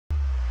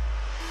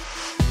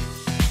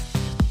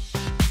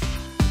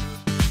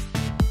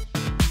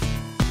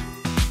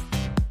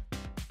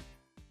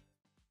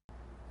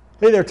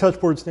Hey there,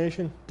 Touchboards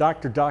Nation.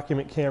 Dr.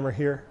 Document Camera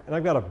here, and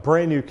I've got a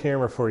brand new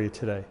camera for you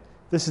today.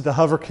 This is the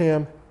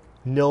HoverCam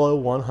Nillo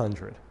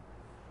 100.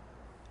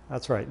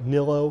 That's right,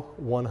 Nillo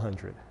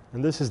 100.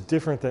 And this is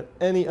different than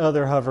any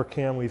other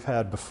HoverCam we've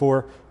had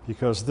before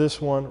because this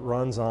one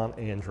runs on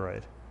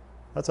Android.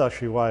 That's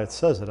actually why it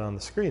says it on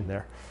the screen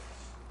there.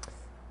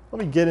 Let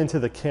me get into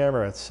the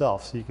camera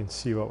itself so you can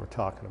see what we're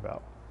talking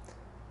about.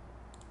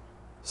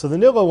 So the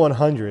Nillo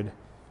 100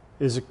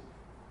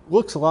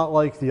 looks a lot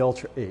like the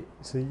Ultra 8.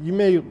 So you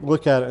may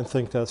look at it and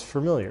think that's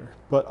familiar,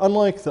 but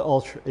unlike the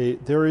Ultra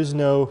 8, there is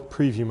no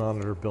preview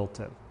monitor built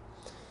in.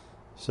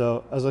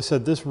 So as I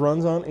said, this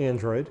runs on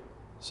Android,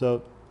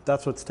 so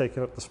that's what's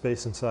taking up the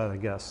space inside, I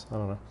guess. I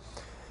don't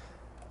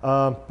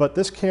know. But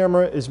this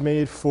camera is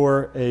made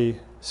for a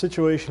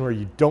situation where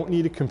you don't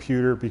need a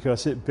computer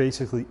because it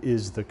basically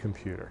is the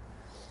computer.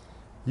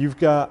 You've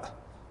got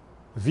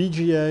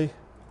VGA,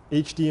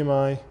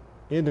 HDMI,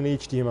 and an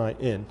HDMI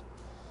in.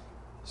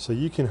 So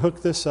you can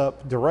hook this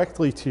up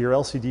directly to your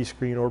LCD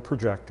screen or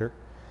projector,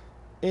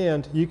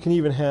 and you can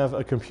even have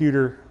a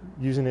computer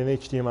using an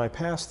HDMI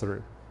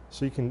pass-through.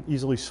 So you can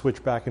easily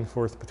switch back and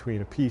forth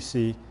between a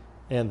PC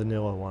and the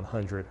Nillo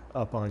 100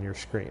 up on your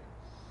screen.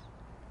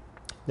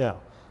 Now,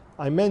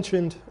 I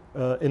mentioned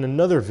in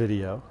another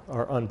video,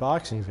 our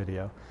unboxing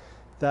video,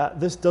 that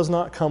this does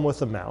not come with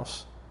a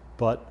mouse,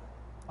 but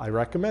I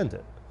recommend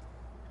it.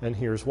 And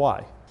here's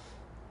why.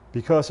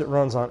 Because it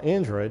runs on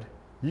Android,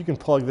 you can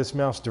plug this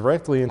mouse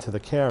directly into the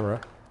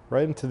camera,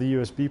 right into the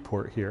USB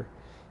port here,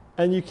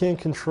 and you can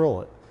control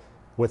it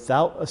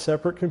without a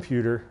separate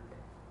computer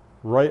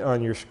right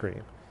on your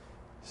screen.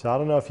 So I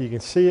don't know if you can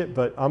see it,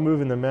 but I'm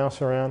moving the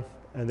mouse around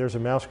and there's a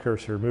mouse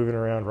cursor moving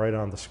around right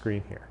on the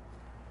screen here.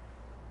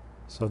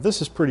 So this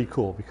is pretty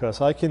cool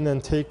because I can then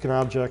take an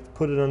object,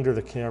 put it under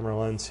the camera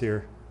lens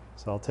here.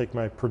 So I'll take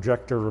my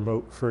projector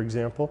remote, for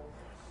example.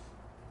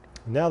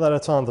 Now that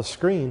it's on the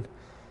screen,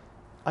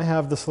 I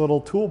have this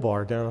little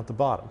toolbar down at the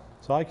bottom.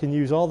 So I can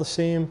use all the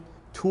same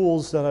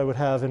tools that I would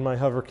have in my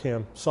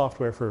HoverCam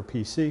software for a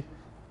PC,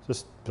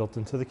 just built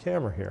into the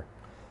camera here.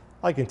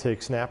 I can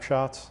take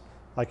snapshots,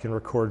 I can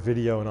record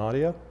video and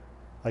audio,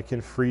 I can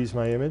freeze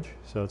my image,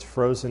 so it's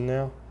frozen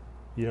now.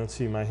 You don't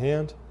see my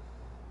hand.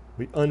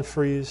 We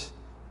unfreeze,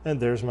 and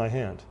there's my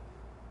hand.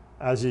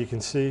 As you can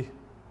see,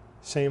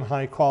 same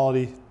high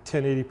quality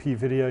 1080p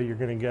video you're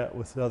going to get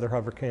with the other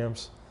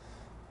HoverCams.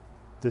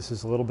 This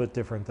is a little bit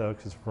different though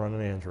because it's running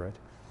Android.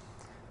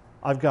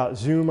 I've got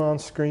zoom on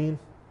screen,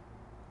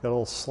 got a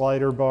little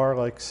slider bar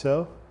like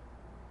so.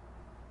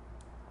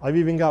 I've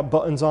even got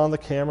buttons on the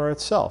camera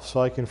itself, so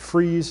I can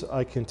freeze,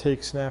 I can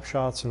take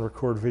snapshots and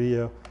record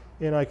video,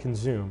 and I can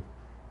zoom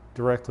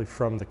directly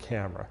from the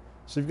camera.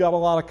 So you've got a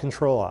lot of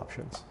control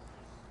options.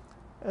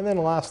 And then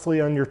lastly,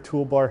 on your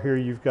toolbar here,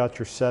 you've got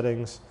your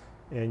settings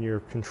and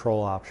your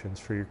control options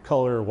for your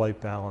color,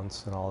 white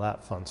balance, and all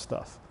that fun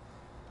stuff.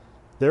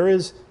 There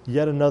is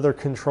yet another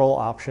control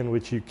option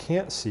which you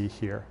can't see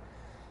here.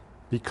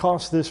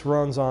 Because this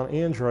runs on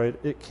Android,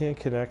 it can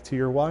connect to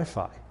your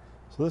Wi-Fi.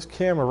 So this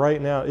camera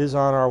right now is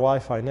on our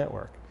Wi-Fi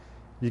network.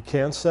 You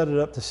can set it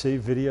up to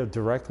save video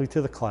directly to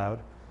the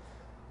cloud,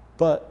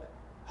 but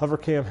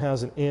HoverCam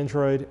has an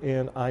Android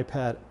and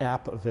iPad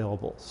app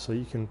available. So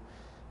you can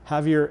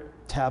have your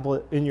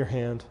tablet in your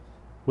hand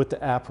with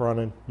the app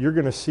running. You're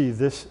going to see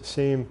this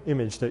same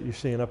image that you're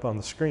seeing up on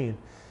the screen,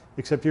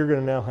 except you're going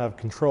to now have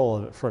control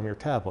of it from your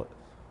tablet.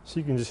 So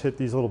you can just hit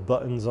these little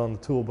buttons on the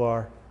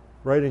toolbar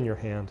right in your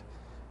hand,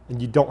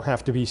 and you don't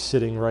have to be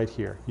sitting right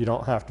here. You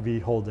don't have to be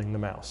holding the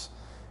mouse.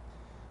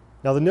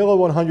 Now the Nillo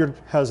 100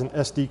 has an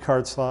SD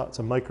card slot. It's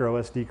a micro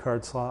SD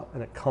card slot,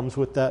 and it comes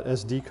with that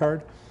SD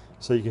card,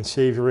 so you can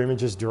save your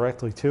images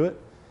directly to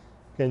it.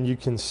 And you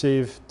can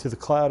save to the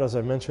cloud, as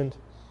I mentioned.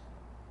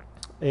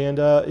 And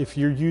if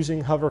you're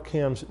using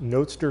HoverCam's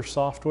Notester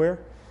software,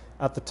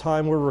 at the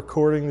time we're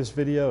recording this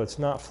video, it's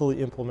not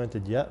fully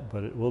implemented yet,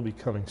 but it will be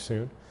coming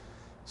soon.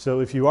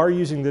 So if you are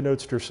using the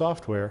Notester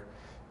software,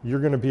 you're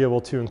going to be able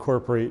to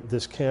incorporate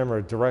this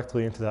camera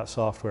directly into that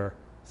software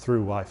through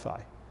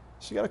Wi-Fi.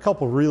 So you got a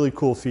couple really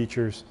cool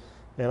features,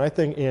 and I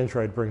think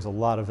Android brings a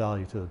lot of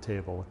value to the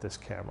table with this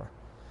camera.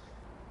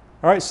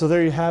 All right, so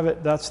there you have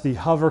it. That's the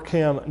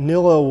HoverCam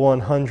Nillo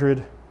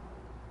 100.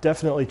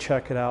 Definitely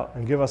check it out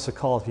and give us a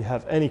call if you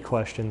have any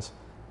questions.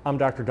 I'm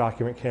Dr.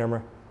 Document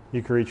Camera.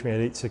 You can reach me at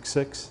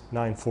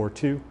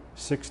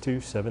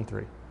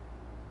 866-942-6273.